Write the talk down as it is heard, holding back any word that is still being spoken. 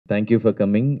Thank you for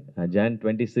coming. Jan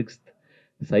 26th,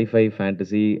 sci-fi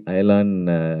fantasy Ayalaan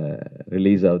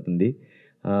release అవుతుంది.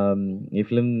 ఈ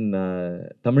film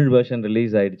Tamil version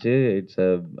release ఆయిடுச்சு. It's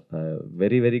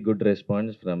very very good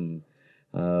response from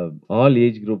all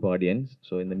age group audience.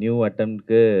 So இந்த new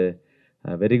அட்டம்ப்ட்க்கு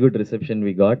very good reception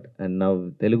we got and now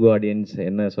Telugu audience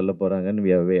என்ன சொல்ல போகிறாங்கன்னு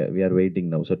we are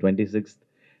waiting now. So 26th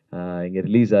இங்கே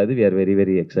release ஆகுது. We are very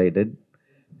very excited.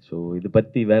 So இது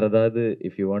பத்தி வேற ஏதாவது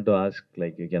if you want to ask,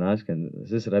 like you can ask. And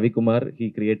this is Ravi Kumar. He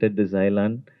created this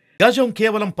Ayalaan. గజం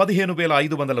కేవలం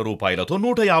 15,500 రూపాయలతో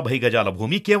 150 గజాల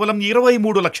భూమి కేవలం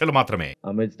 23 లక్షలు మాత్రమే.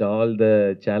 Amidst all the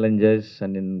challenges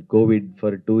and in COVID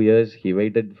for 2 years, he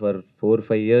waited for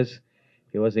 4-5 years.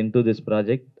 He was into this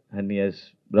project and he has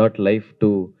brought life to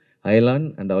Ayalaan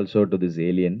and also to this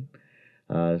alien.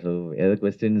 So other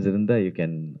questions irunda you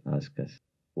can ask us.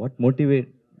 What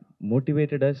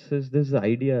motivated us is this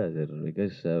idea, sir,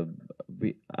 because we,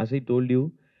 as I told you,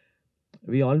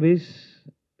 we always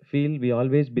we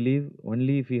always believe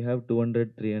only if we have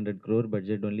 200-300 crore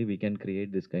budget only we can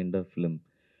create this kind of film.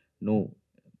 No,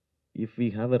 if we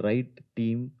have a right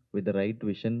team with the right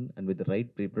vision and with the right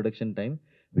pre-production time,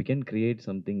 we can create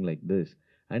something like this.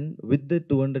 And with the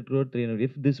 200 crore 300,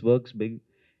 if this works big,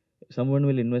 someone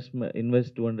will invest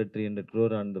 200-300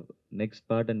 crore on the next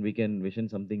part and we can vision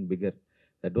something bigger.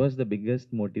 That was the biggest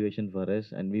motivation for us,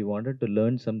 and we wanted to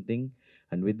learn something,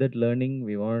 and with that learning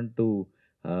we want to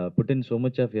put in so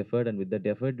much of effort, and with that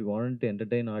effort we wanted to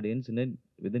entertain audience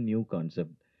with a new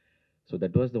concept. So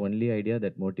that was the only idea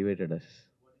that motivated us.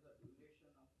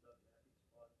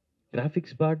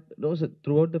 Graphics part, those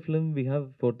throughout the film we have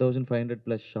 4,500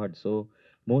 plus shots, so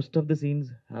most of the scenes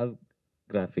have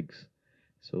graphics.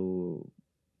 So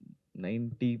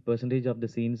 90% of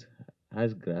the scenes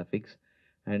has graphics,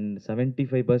 and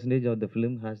 75% of the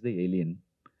film has the alien.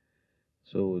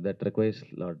 So that requires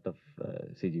a lot of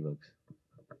CG works.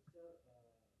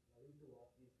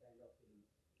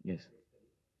 Yes.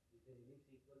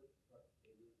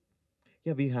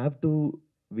 Yeah, we have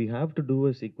to do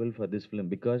a sequel for this film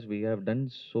because we have done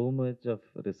so much of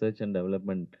research and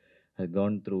development has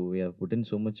gone through. We have put in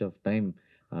so much of time.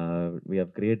 We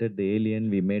have created the alien.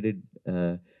 We made it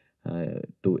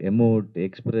to emote,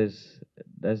 express,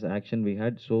 does action. We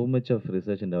had so much of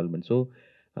research and development. So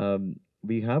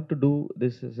we have to do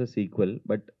this as a sequel,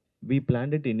 but we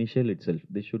planned it initial itself.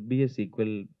 This should be a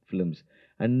sequel films,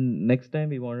 and next time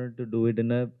we wanted to do it in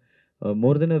a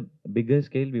more than a bigger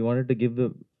scale. We wanted to give a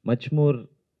much more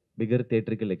bigger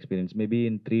theatrical experience. Maybe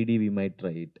in 3D we might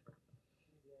try it.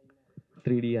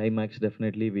 3D IMAX,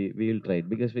 definitely we will try it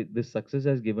because this success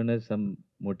has given us some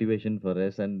motivation for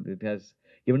us, and it has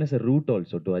given us a route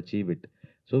also to achieve it.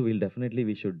 So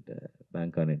we should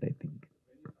bank on it, I think.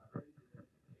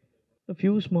 A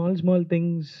few small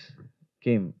things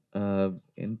came.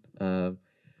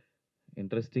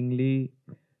 Interestingly,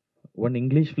 one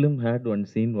English film had one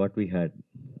scene what we had.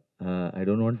 I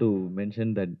don't want to mention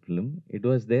that film. It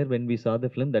was there when we saw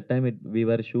the film. That time we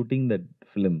were shooting that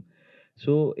film.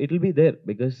 So it will be there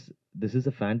because this is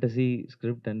a fantasy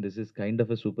script and this is kind of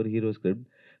a superhero script.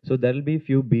 So there will be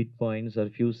few beat points or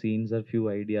few scenes or few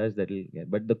ideas that will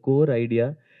get. But the core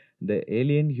idea, the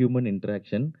alien human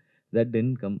interaction, that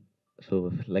didn't come. So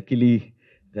luckily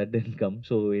that didn't come.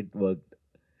 So it worked.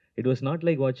 It was not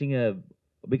like watching a,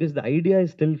 because the idea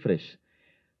is still fresh.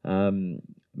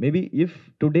 Maybe if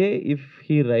today, if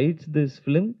he writes this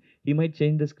film, he might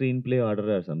change the screenplay order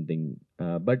or something.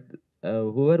 But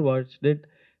whoever watched it,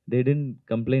 they didn't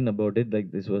complain about it.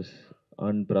 Like this was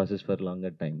on process for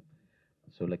longer time.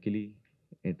 So luckily,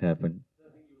 it happened.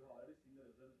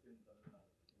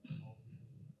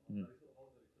 Mm.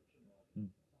 Mm.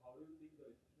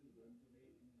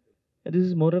 Yeah, this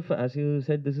is more of, as you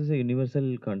said, this is a universal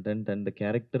content, and the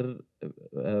character,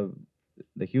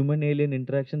 the human alien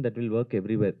interaction that will work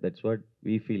everywhere. That's what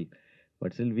we feel.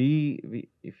 But still, we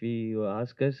if you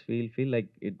ask us, we'll feel like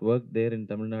it worked there in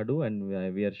Tamil Nadu, and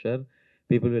we are sure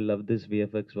people will love this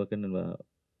VFX work and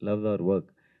love our work.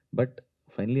 But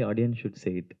finally, audience should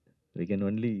say it. We can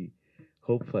only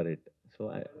hope for it. So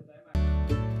I.